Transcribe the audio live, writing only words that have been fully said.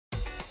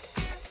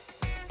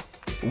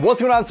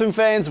What's going on, swim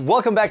fans?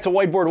 Welcome back to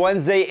Whiteboard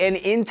Wednesday, and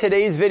in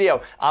today's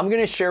video, I'm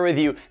gonna share with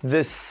you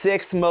the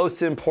 6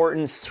 most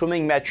important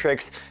swimming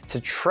metrics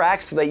to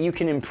track so that you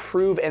can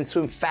improve and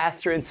swim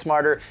faster and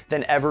smarter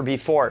than ever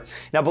before.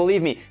 Now,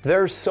 believe me,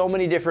 there are so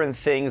many different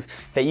things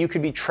that you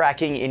could be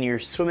tracking in your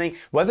swimming.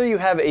 Whether you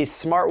have a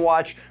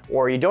smartwatch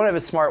or you don't have a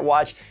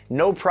smartwatch,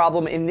 no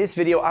problem. In this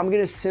video, I'm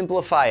gonna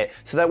simplify it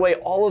so that way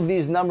all of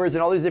these numbers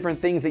and all these different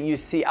things that you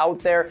see out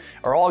there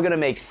are all gonna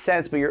make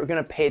sense, but you're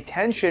gonna pay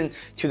attention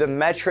to the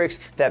metrics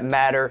that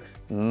matter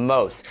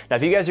most. Now,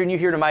 if you guys are new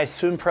here to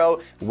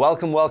MySwimPro,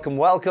 welcome, welcome,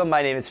 welcome.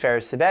 My name is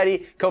Faris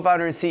Sabeti,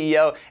 co-founder and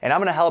CEO, and I'm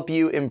gonna help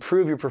you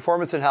improve your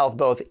performance and health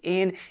both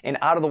in and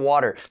out of the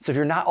water. So if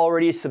you're not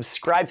already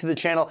subscribed to the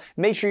channel,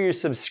 make sure you're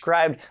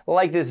subscribed,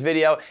 like this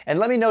video, and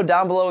let me know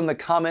down below in the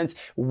comments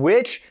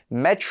which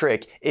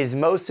metric is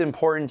most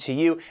important to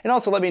you, and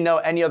also let me know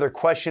any other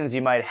questions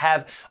you might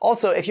have.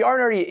 Also, if you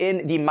aren't already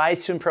in the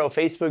MySwimPro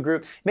Facebook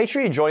group, make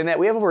sure you join that.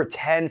 We have over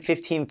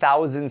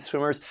 15,000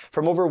 swimmers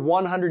from over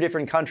 100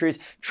 different countries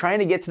trying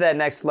to get to that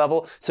next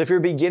level. So if you're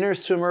a beginner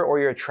swimmer or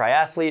you're a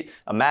triathlete,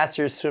 a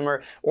master's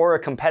swimmer, or a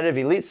competitive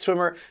elite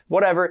swimmer,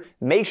 whatever,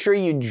 make sure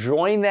you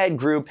join that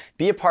group,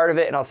 be a part of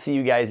it, and I'll see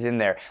you guys in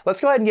there.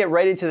 Let's go ahead and get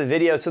right into the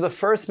video. So the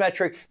first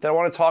metric that I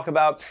want to talk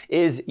about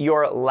is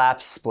your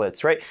lap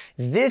splits, right?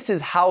 This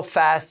is how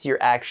fast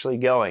you're actually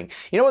going.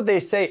 You know what they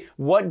say,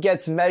 what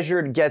gets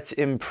measured gets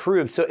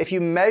improved. So if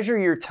you measure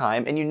your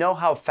time and you know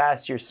how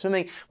fast you're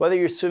swimming, whether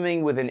you're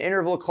swimming with an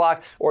interval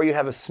clock or you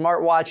have a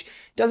smartwatch,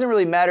 doesn't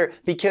really matter,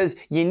 because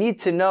you need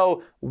to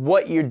know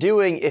what you're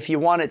doing if you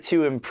want it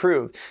to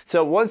improve.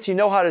 So once you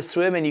know how to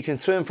swim and you can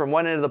swim from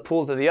one end of the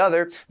pool to the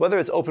other, whether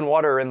it's open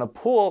water or in the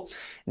pool,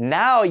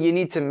 now you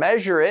need to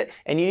measure it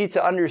and you need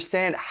to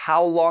understand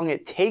how long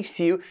it takes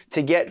you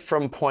to get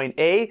from point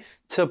A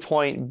to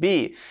point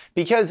B.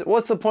 Because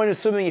what's the point of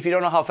swimming if you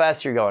don't know how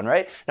fast you're going,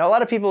 right? Now, a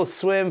lot of people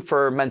swim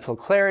for mental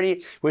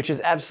clarity, which is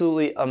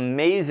absolutely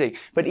amazing.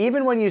 But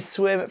even when you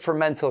swim for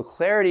mental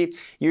clarity,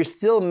 you're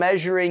still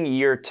measuring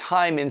your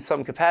time in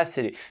some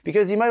capacity,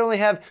 because you might only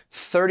have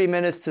 30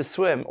 minutes to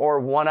swim or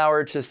 1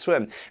 hour to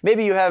swim.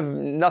 Maybe you have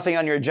nothing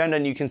on your agenda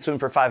and you can swim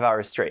for 5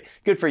 hours straight.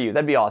 Good for you,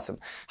 that'd be awesome.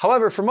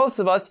 However, for most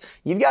of us,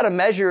 you've got to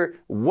measure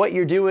what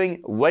you're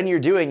doing when you're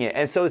doing it.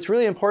 And so it's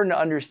really important to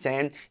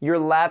understand your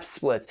lap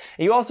splits.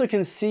 You also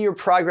can see your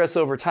progress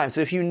over time.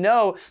 So if you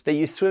know that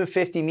you swim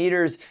 50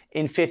 meters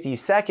in 50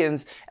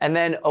 seconds, and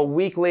then a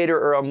week later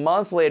or a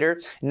month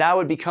later, now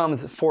it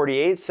becomes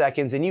 48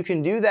 seconds, and you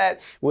can do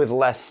that with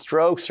less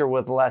strokes or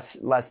with less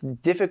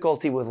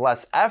difficulty, with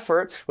less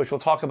effort, which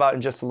we'll talk about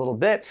in just a little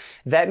bit,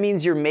 that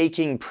means you're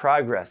making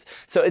progress.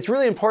 So it's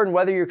really important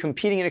whether you're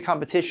competing in a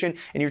competition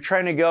and you're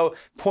trying to go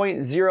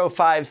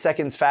 0.05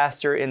 seconds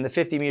faster in the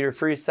 50-meter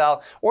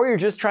freestyle, or you're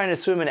just trying to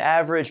swim an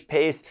average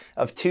pace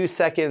of 2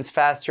 seconds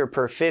faster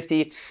per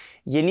 50,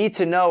 you need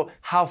to know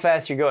how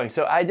fast you're going.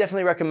 So I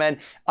definitely recommend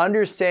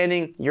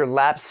understanding your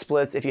lap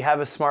splits. If you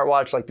have a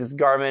smartwatch like this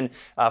Garmin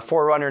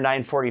Forerunner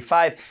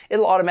 945,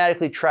 it'll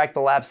automatically track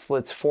the lap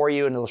splits for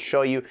you and it'll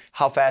show you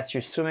how fast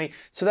you're swimming.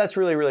 So that's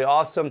really, really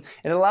awesome.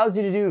 And it allows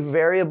you to do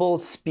variable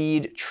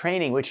speed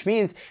training, which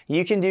means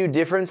you can do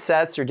different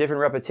sets or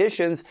different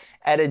repetitions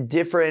at a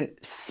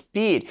different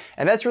speed.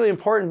 And that's really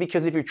important,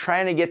 because if you're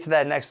trying to get to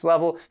that next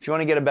level, if you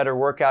want to get a better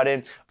workout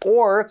in,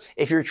 or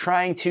if you're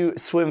trying to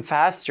swim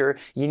faster,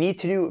 you need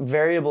to do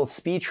variable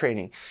speed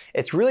training.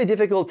 It's really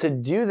difficult to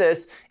do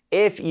this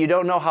if you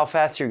don't know how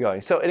fast you're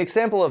going. So an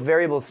example of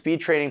variable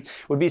speed training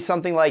would be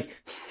something like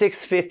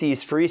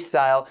 650s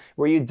freestyle,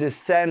 where you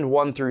descend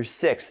 1 through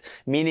 6,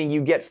 meaning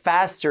you get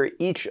faster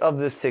each of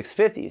the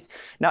 650s.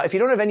 Now, if you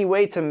don't have any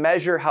way to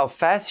measure how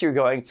fast you're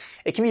going,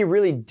 it can be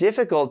really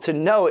difficult to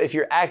know if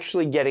you're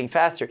actually getting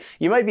faster.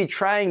 You might be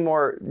trying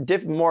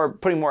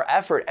putting more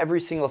effort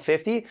every single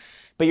 50,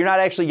 but you're not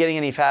actually getting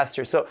any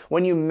faster. So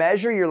when you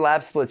measure your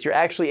lap splits, you're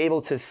actually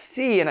able to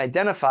see and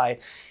identify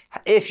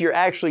if you're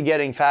actually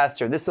getting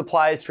faster. This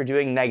applies for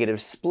doing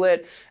negative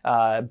split,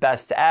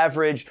 best to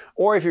average,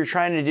 or if you're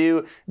trying to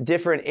do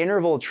different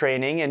interval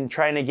training and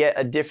trying to get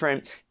a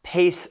different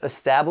pace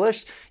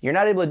established. You're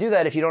not able to do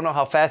that if you don't know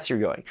how fast you're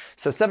going.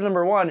 So step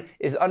number 1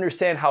 is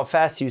understand how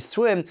fast you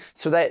swim,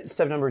 so that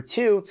step number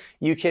 2,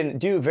 you can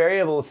do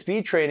variable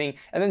speed training,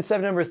 and then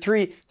step number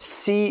 3,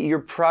 see your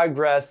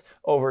progress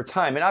over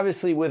time. And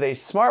obviously with a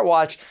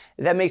smartwatch,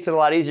 that makes it a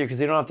lot easier,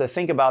 because you don't have to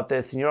think about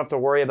this and you don't have to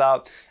worry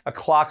about a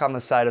clock on the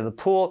side of the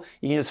pool.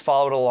 You can just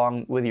follow it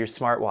along with your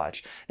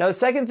smartwatch. Now, the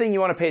second thing you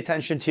want to pay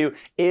attention to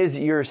is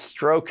your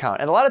stroke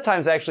count. And a lot of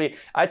times, actually,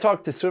 I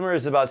talk to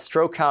swimmers about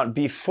stroke count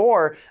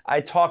before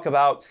I talk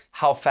about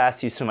how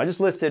fast you swim. I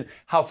just listed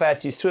how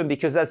fast you swim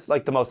because that's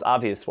like the most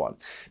obvious one.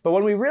 But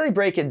when we really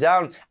break it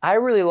down, I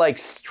really like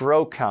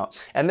stroke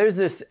count. And there's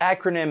this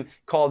acronym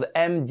called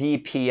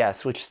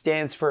MDPS, which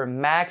stands for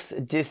max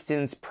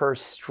distance per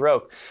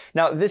stroke.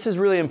 Now, this is is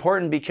really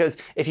important because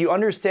if you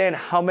understand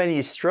how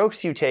many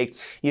strokes you take,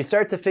 you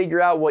start to figure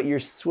out what your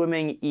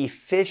swimming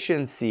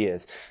efficiency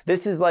is.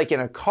 This is like in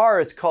a car,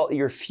 it's called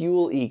your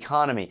fuel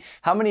economy.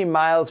 How many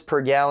miles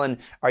per gallon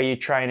are you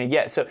trying to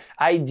get? So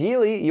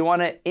ideally, you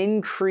want to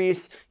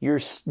increase your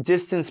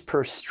distance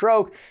per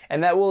stroke,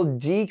 and that will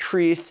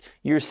decrease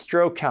your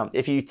stroke count.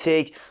 If you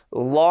take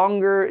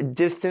longer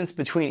distance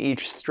between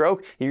each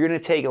stroke, you're going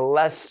to take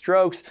less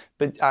strokes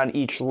but on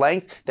each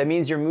length. That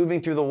means you're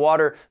moving through the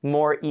water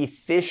more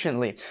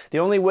efficiently. The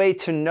only way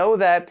to know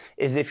that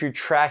is if you're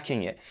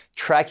tracking it.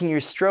 Tracking your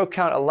stroke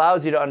count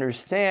allows you to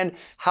understand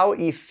how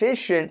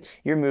efficient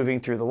you're moving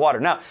through the water.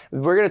 Now,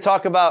 we're going to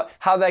talk about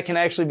how that can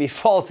actually be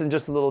false in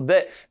just a little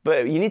bit,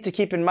 but you need to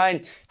keep in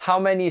mind how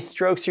many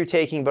strokes you're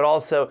taking, but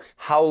also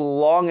how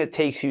long it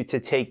takes you to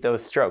take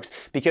those strokes.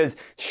 Because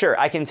sure,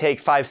 I can take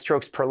 5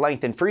 strokes per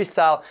length in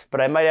freestyle,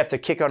 but I might have to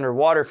kick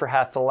underwater for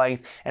half the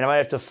length, and I might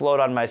have to float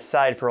on my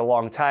side for a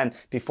long time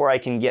before I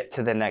can get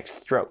to the next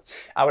stroke.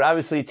 I would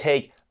obviously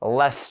take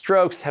less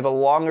strokes, have a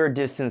longer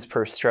distance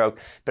per stroke,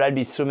 but I'd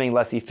be swimming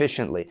less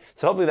efficiently.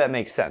 So hopefully that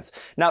makes sense.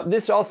 Now,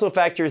 this also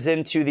factors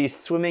into the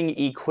swimming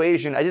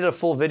equation. I did a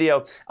full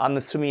video on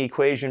the swimming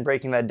equation,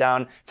 breaking that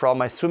down for all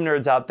my swim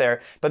nerds out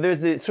there, but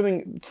there's the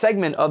swimming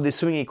segment of the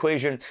swimming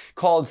equation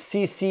called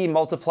CC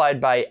multiplied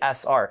by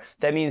SR.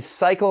 That means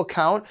cycle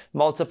count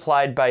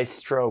multiplied by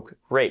stroke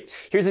rate.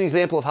 Here's an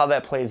example of how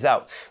that plays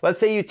out. Let's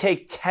say you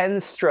take 10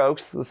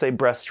 strokes, let's say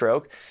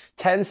breaststroke,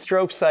 10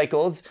 stroke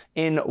cycles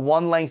in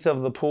one length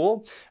of the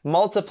pool,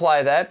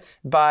 multiply that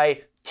by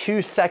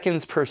 2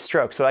 seconds per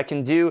stroke. So I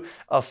can do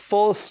a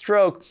full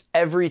stroke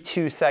every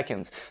 2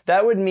 seconds.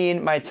 That would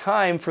mean my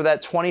time for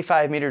that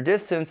 25-meter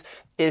distance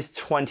is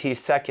 20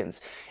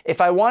 seconds.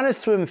 If I want to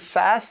swim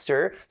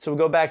faster, so we'll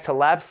go back to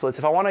lap splits,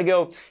 if I want to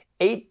go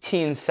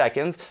 18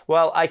 seconds,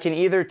 well, I can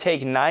either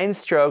take 9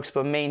 strokes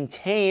but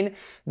maintain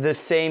the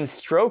same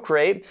stroke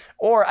rate,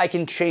 or I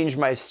can change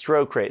my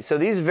stroke rate. So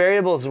these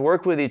variables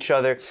work with each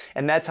other,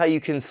 and that's how you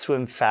can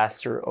swim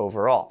faster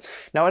overall.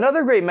 Now,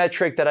 another great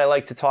metric that I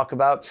like to talk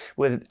about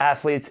with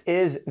athletes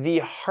is the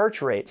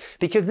heart rate,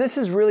 because this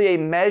is really a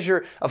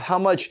measure of how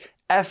much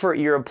effort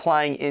you're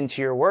applying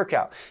into your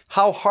workout.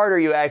 How hard are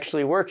you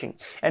actually working?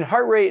 And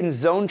heart rate and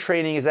zone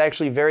training is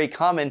actually very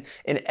common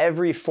in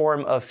every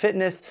form of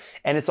fitness,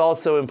 and it's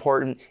also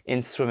important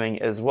in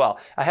swimming as well.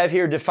 I have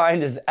here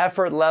defined as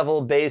effort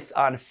level based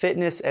on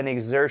fitness and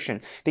exertion,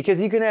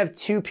 because you can have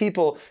 2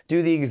 people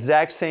do the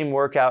exact same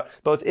workout,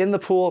 both in the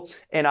pool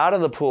and out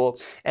of the pool,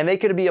 and they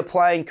could be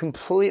applying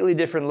completely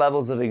different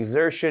levels of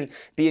exertion,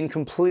 be in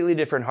completely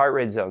different heart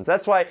rate zones.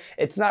 That's why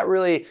it's not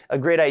really a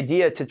great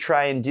idea to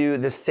try and do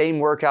the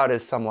same workout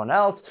as someone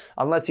else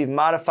unless you've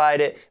modified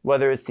it,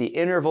 whether it's the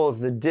intervals,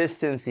 the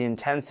distance, the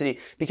intensity,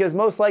 because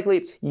most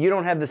likely you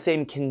don't have the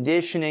same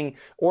conditioning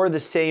or the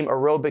same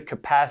aerobic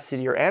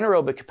capacity or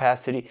anaerobic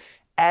capacity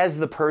as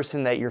the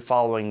person that you're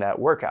following that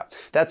workout.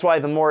 That's why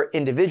the more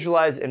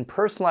individualized and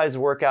personalized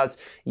workouts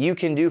you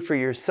can do for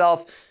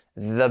yourself,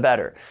 the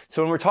better.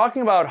 So when we're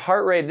talking about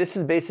heart rate, this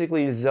is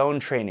basically zone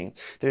training.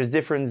 There's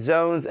different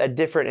zones at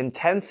different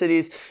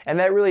intensities, and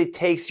that really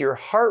takes your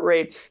heart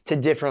rate to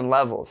different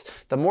levels.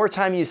 The more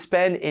time you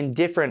spend in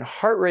different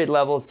heart rate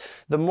levels,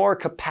 the more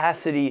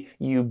capacity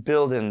you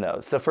build in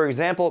those. So for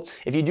example,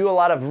 if you do a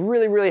lot of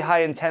really, really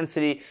high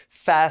intensity,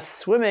 fast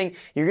swimming,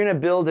 you're gonna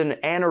build an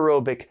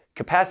anaerobic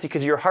capacity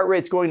because your heart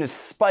rate's going to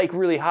spike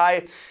really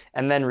high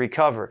and then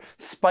recover.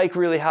 Spike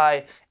really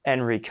high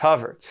and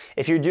recover.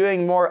 If you're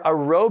doing more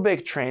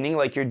aerobic training,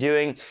 like you're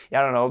doing,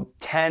 I don't know,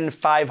 10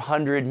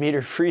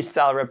 500-meter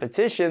freestyle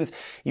repetitions,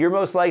 you're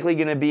most likely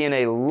going to be in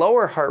a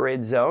lower heart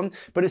rate zone,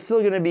 but it's still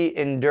going to be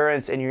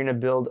endurance, and you're going to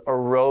build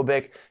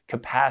aerobic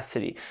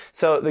capacity.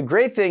 So the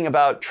great thing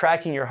about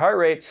tracking your heart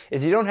rate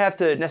is you don't have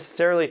to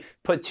necessarily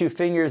put 2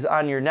 fingers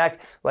on your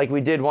neck like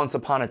we did once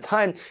upon a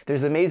time.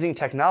 There's amazing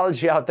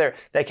technology out there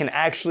that can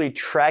actually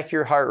track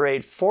your heart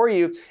rate for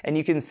you, and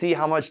you can see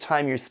how much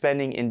time you're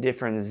spending in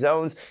different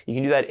zones. You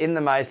can do that in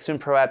the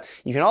MySwimPro app.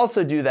 You can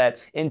also do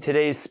that in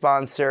today's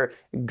sponsor,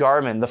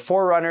 Garmin. The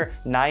Forerunner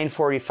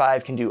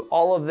 945 can do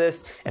all of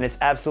this, and it's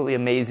absolutely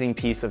amazing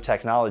piece of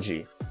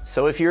technology.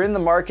 So if you're in the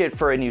market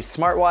for a new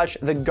smartwatch,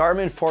 the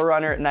Garmin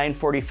Forerunner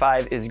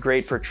 945 is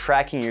great for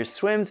tracking your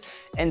swims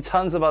and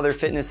tons of other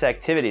fitness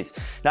activities.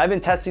 Now, I've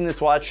been testing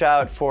this watch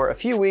out for a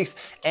few weeks,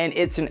 and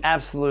it's an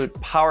absolute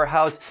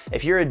powerhouse.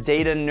 If you're a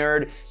data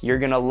nerd, you're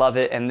gonna love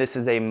it, and this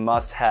is a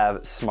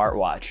must-have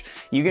smartwatch.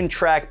 You can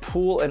track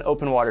pool and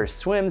open water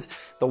swims.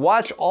 The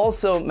watch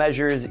also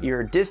measures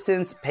your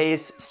distance,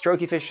 pace,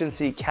 stroke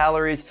efficiency,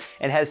 calories,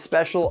 and has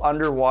special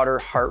underwater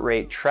heart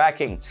rate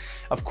tracking.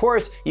 Of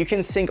course, you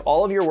can sync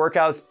all of your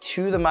workouts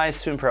to the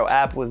MySwimPro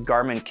app with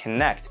Garmin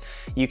Connect.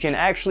 You can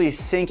actually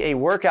sync a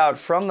workout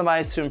from the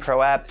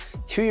MySwimPro app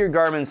to your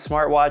Garmin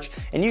smartwatch,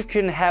 and you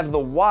can have the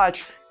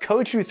watch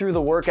coach you through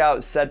the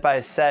workout set by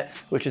set,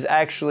 which is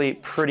actually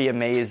pretty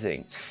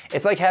amazing.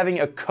 It's like having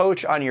a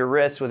coach on your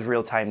wrist with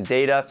real-time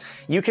data.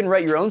 You can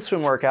write your own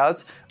swim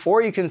workouts,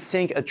 or you can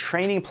sync a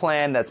training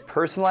plan that's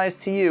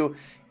personalized to you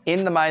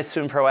in the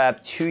MySwimPro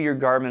app to your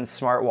Garmin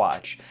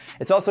smartwatch.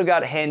 It's also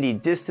got handy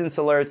distance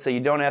alerts so you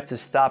don't have to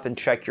stop and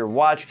check your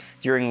watch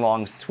during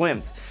long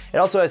swims. It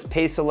also has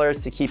pace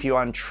alerts to keep you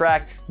on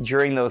track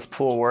during those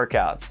pool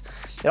workouts.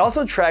 It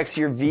also tracks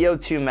your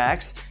VO2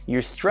 max,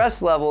 your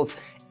stress levels,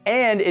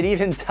 and it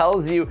even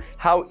tells you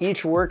how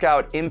each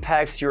workout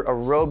impacts your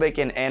aerobic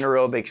and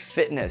anaerobic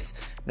fitness.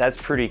 That's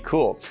pretty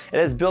cool. It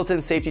has built-in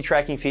safety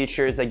tracking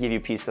features that give you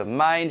peace of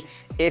mind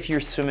if you're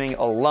swimming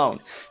alone.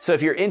 So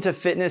if you're into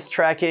fitness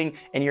tracking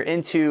and you're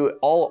into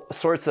all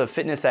sorts of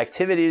fitness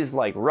activities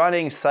like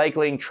running,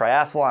 cycling,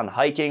 triathlon,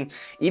 hiking,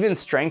 even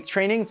strength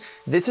training,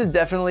 this is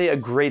definitely a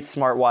great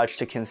smartwatch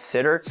to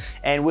consider.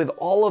 And with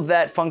all of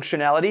that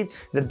functionality,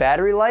 the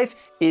battery life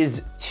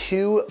is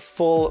 2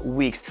 full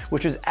weeks,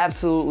 which is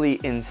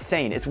absolutely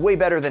insane. It's way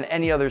better than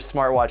any other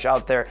smartwatch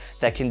out there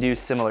that can do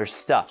similar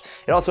stuff.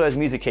 It also has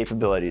music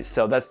capabilities,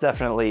 so that's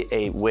definitely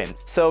a win.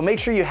 So make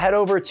sure you head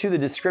over to the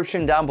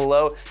description down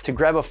below to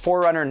grab a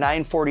Forerunner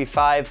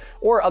 945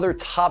 or other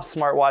top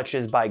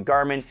smartwatches by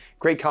Garmin.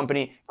 Great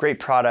company, great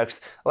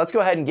products. Let's go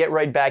ahead and get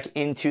right back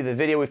into the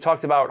video. We've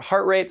talked about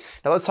heart rate.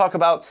 Now let's talk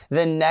about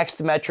the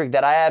next metric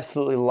that I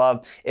absolutely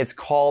love. It's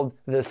called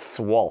the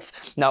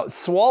SWOLF. Now,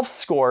 SWOLF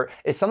Score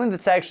is something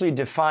that's actually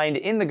defined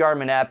in the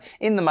Garmin app,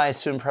 in the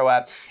MySwimPro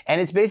app, and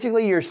it's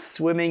basically your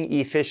swimming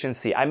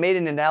efficiency. I made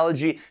an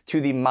analogy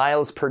to the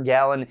miles per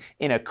gallon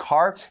in a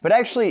car, but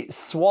actually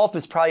SWOLF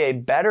is probably a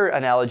better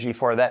analogy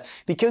for that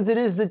because it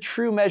is the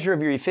true measure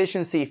of your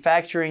efficiency,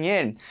 factoring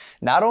in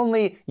not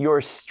only your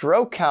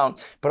stroke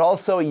count, but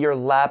also your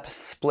lap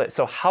split.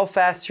 So how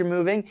fast you're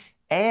moving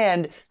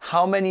and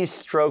how many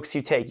strokes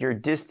you take, your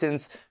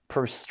distance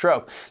per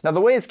stroke. Now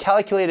the way it's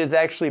calculated is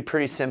actually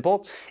pretty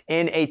simple.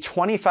 In a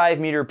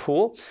 25-meter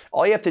pool,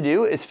 all you have to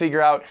do is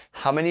figure out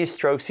how many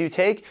strokes you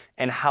take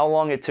and how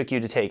long it took you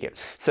to take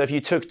it. So if you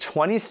took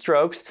 20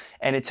 strokes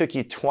and it took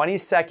you 20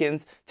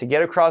 seconds to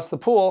get across the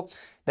pool,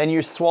 then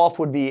your SWOLF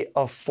would be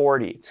a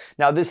 40.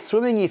 Now this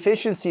swimming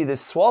efficiency,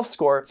 this SWOLF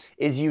score,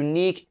 is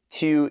unique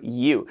to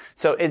you.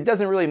 So it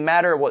doesn't really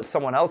matter what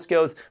someone else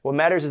goes. What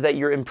matters is that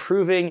you're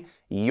improving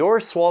your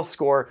SWOLF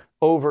score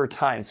over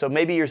time. So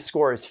maybe your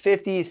score is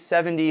 50,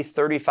 70,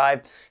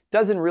 35,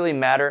 doesn't really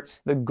matter.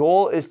 The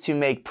goal is to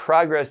make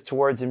progress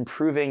towards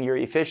improving your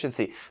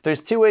efficiency.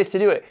 There's 2 ways to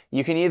do it.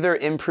 You can either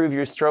improve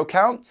your stroke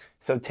count,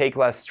 so take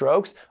less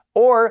strokes,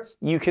 or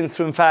you can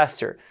swim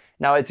faster.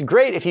 Now it's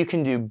great if you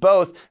can do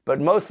both,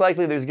 but most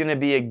likely there's gonna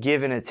be a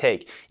give and a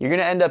take. You're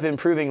gonna end up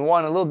improving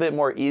one a little bit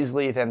more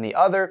easily than the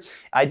other.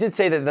 I did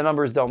say that the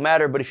numbers don't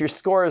matter, but if your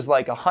score is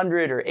like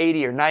 100 or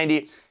 80 or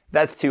 90,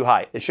 that's too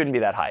high. It shouldn't be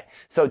that high.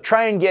 So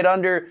try and get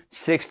under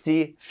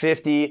 60,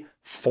 50,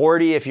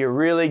 40 if you're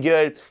really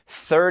good,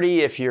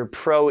 30 if you're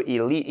pro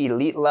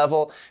elite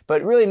level,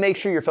 but really make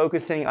sure you're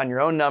focusing on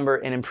your own number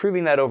and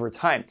improving that over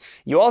time.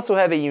 You also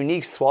have a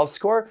unique SWOLF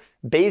score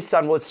based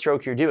on what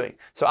stroke you're doing.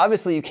 So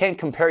obviously you can't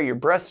compare your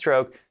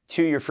breaststroke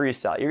to your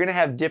freestyle. You're gonna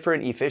have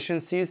different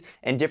efficiencies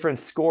and different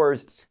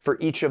scores for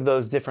each of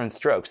those different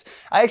strokes.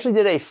 I actually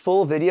did a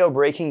full video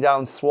breaking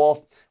down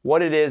SWOLF,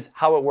 what it is,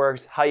 how it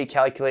works, how you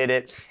calculate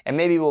it, and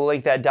maybe we'll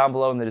link that down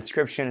below in the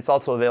description. It's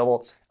also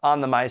available on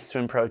the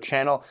MySwimPro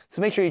channel,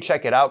 so make sure you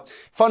check it out.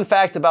 Fun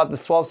fact about the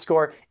SWOLF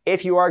score,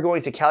 if you are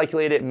going to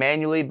calculate it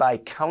manually by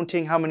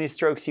counting how many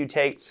strokes you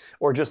take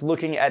or just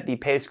looking at the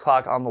pace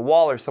clock on the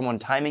wall or someone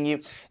timing you,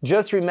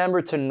 just remember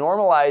to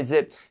normalize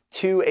it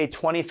to a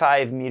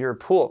 25-meter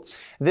pool.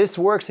 This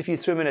works if you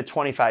swim in a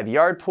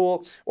 25-yard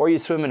pool or you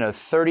swim in a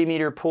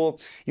 30-meter pool.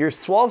 Your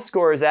SWOLF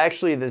score is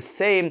actually the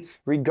same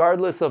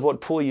regardless of what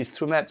pool you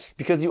swim at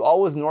because you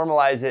always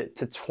normalize it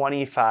to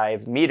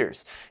 25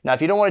 meters. Now,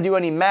 if you don't want to do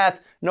any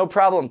math, no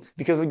problem,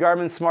 because the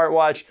Garmin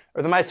smartwatch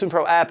or the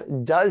MySwimPro app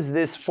does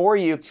this for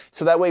you,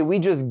 so that way we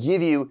just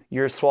give you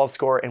your SWOLF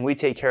score and we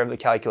take care of the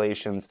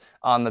calculations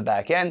on the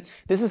back end.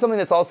 This is something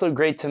that's also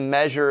great to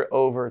measure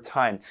over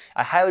time.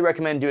 I highly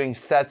recommend doing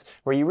sets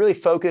where you really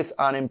focus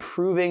on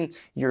improving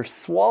your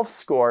SWOLF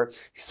score,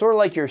 sort of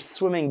like you're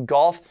swimming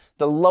golf.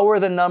 The lower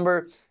the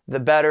number, the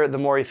better, the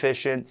more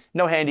efficient.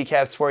 No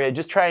handicaps for you.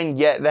 Just try and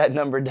get that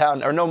number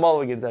down, or no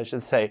mulligans, I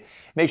should say.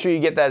 Make sure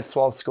you get that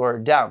SWOLF score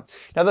down.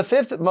 Now, the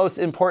 5th most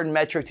important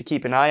metric to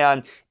keep an eye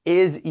on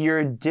is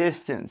your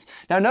distance.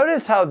 Now,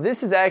 notice how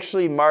this is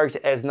actually marked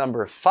as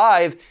number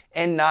 5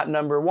 and not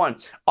number 1.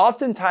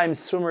 Oftentimes,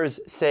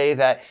 swimmers say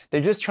that they're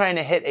just trying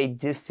to hit a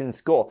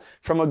distance goal.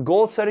 From a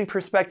goal setting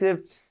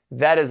perspective,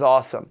 that is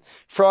awesome.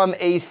 From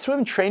a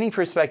swim training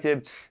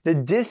perspective, the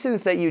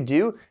distance that you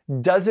do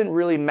doesn't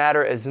really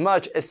matter as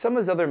much as some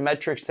of the other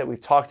metrics that we've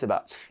talked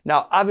about.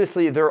 Now,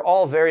 obviously, they're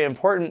all very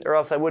important or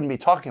else I wouldn't be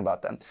talking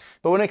about them.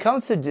 But when it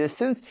comes to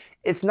distance,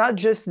 it's not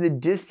just the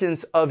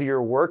distance of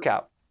your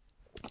workout.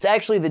 It's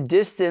actually the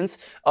distance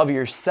of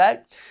your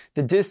set,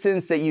 the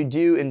distance that you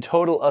do in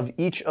total of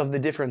each of the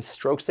different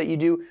strokes that you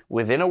do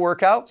within a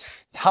workout,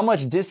 how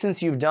much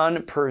distance you've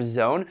done per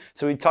zone.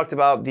 So we talked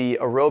about the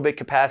aerobic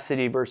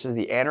capacity versus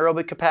the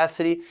anaerobic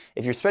capacity.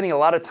 If you're spending a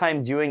lot of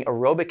time doing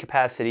aerobic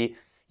capacity,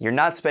 you're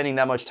not spending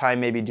that much time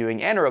maybe doing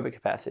anaerobic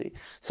capacity.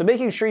 So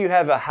making sure you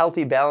have a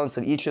healthy balance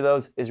of each of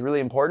those is really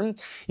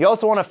important. You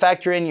also want to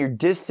factor in your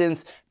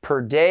distance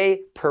per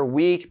day, per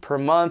week, per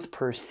month,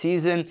 per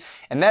season,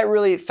 and that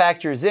really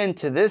factors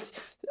into this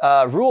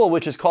rule,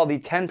 which is called the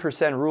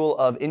 10% rule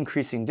of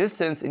increasing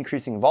distance,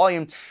 increasing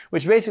volume,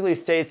 which basically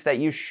states that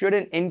you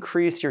shouldn't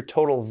increase your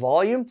total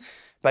volume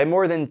by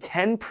more than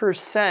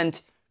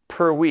 10%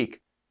 per week.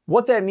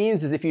 What that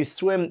means is if you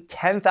swim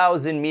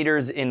 10,000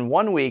 meters in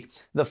 1 week,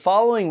 the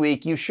following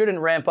week you shouldn't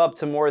ramp up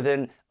to more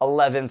than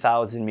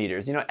 11,000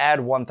 meters, add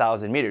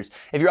 1,000 meters.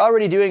 If you're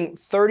already doing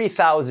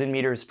 30,000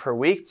 meters per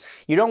week,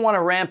 you don't want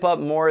to ramp up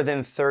more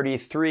than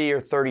 33 or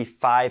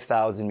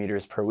 35,000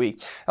 meters per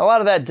week. A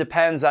lot of that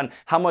depends on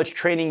how much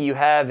training you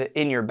have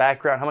in your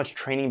background, how much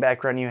training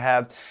background you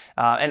have,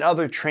 and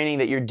other training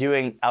that you're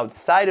doing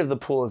outside of the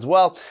pool as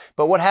well.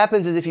 But what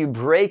happens is if you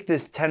break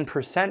this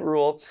 10%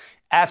 rule,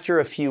 after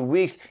a few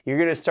weeks, you're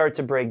going to start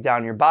to break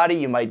down your body,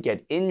 you might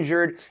get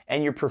injured,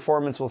 and your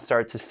performance will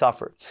start to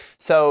suffer.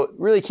 So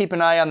really keep an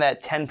eye on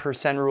that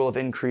 10% rule of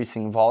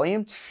increasing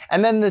volume.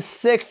 And then the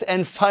sixth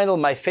and final,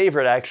 my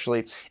favorite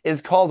actually,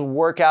 is called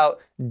workout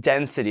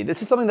density.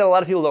 This is something that a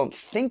lot of people don't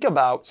think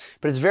about,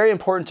 but it's very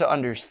important to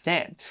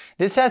understand.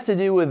 This has to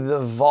do with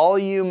the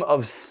volume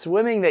of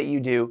swimming that you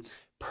do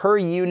per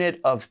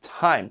unit of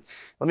time.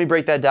 Let me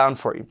break that down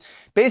for you.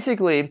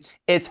 Basically,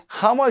 it's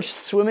how much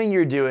swimming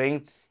you're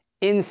doing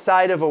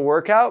inside of a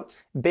workout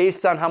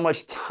based on how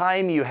much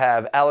time you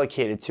have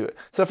allocated to it.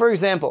 So for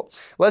example,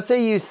 let's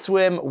say you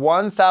swim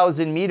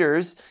 1,000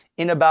 meters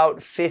in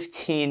about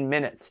 15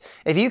 minutes.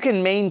 If you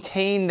can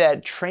maintain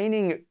that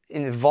training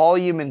in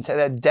volume and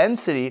that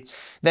density,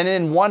 then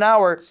in 1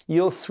 hour,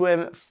 you'll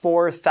swim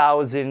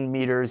 4,000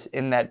 meters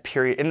in that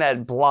period, in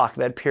that block,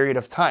 that period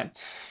of time.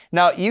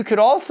 Now, you could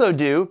also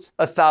do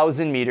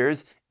 1,000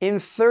 meters in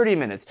 30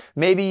 minutes.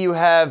 Maybe you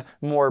have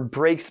more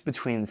breaks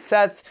between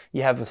sets,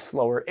 you have a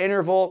slower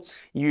interval,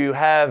 you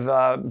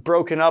have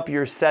broken up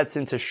your sets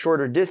into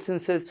shorter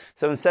distances.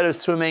 So instead of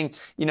swimming,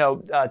 10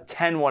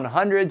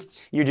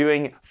 100s, you're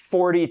doing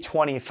 40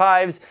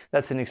 25s.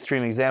 That's an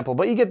extreme example,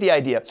 but you get the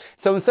idea.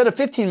 So instead of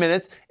 15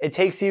 minutes, it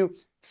takes you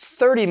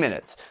 30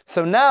 minutes.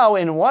 So now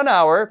in 1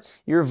 hour,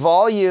 your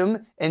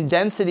volume and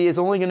density is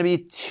only going to be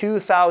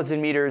 2,000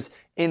 meters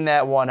in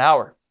that 1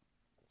 hour.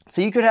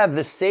 So you could have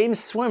the same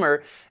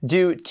swimmer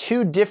do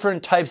two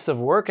different types of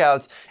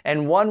workouts,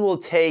 and one will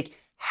take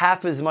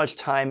half as much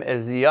time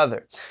as the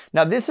other.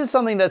 Now, this is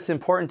something that's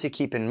important to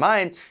keep in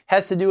mind. It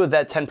has to do with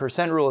that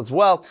 10% rule as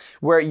well,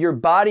 where your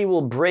body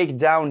will break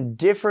down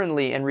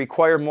differently and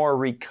require more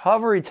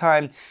recovery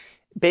time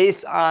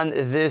based on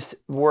this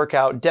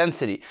workout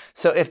density.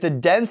 So if the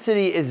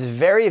density is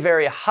very,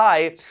 very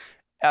high,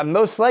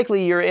 most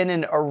likely you're in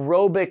an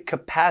aerobic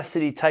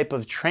capacity type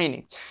of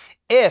training.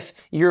 If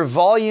your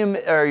volume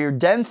or your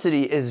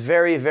density is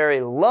very, very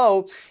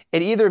low,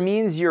 it either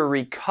means you're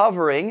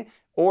recovering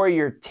or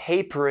you're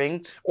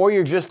tapering, or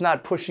you're just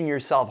not pushing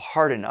yourself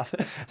hard enough.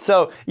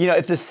 So,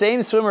 if the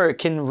same swimmer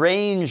can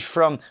range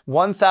from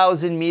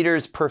 1,000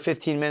 meters per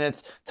 15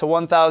 minutes to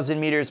 1,000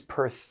 meters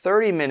per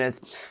 30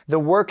 minutes, the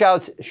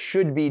workouts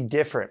should be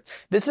different.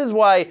 This is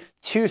why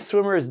two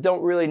swimmers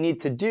don't really need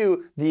to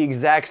do the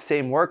exact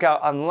same workout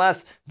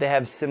unless they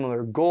have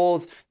similar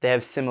goals, they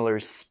have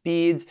similar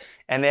speeds,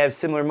 and they have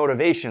similar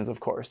motivations, of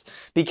course.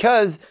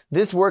 Because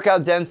this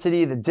workout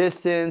density, the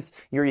distance,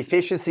 your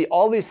efficiency,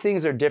 all these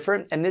things are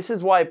different, and this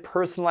is why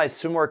personalized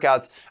swim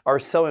workouts are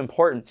so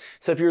important.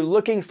 So if you're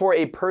looking for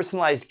a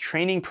personalized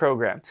training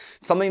program,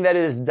 something that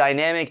is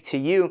dynamic to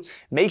you,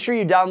 make sure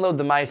you download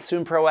the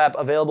MySwimPro app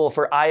available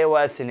for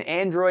iOS and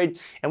Android,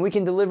 and we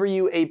can deliver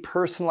you a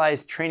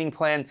personalized training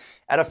plan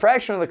at a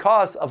fraction of the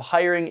cost of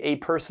hiring a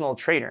personal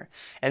trainer.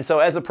 And so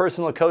as a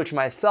personal coach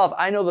myself,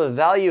 I know the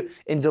value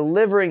in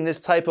delivering this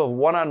type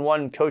of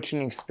one-on-one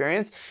coaching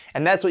experience,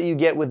 and that's what you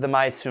get with the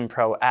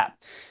MySwimPro app.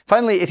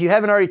 Finally, if you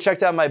haven't already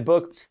checked out my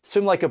book,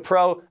 Swim Like a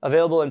Pro,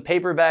 available in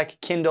paperback,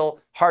 Kindle,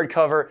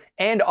 hardcover,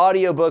 and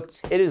audiobook,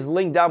 it is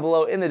linked down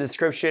below in the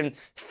description.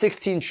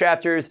 16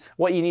 chapters,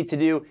 what you need to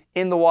do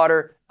in the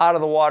water, out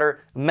of the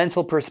water,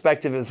 mental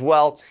perspective as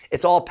well.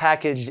 It's all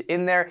packaged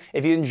in there.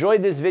 If you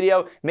enjoyed this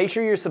video, make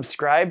sure you're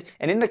subscribed,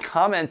 and in the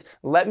comments,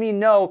 let me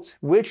know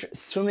which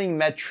swimming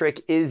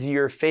metric is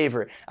your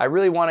favorite. I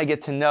really want to get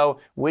to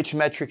know which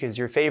metric is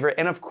your favorite.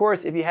 And of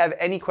course, if you have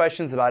any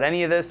questions about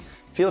any of this,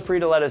 feel free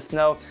to let us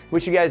know.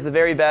 Wish you guys the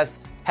very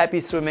best. Happy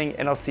swimming,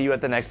 and I'll see you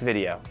at the next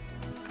video.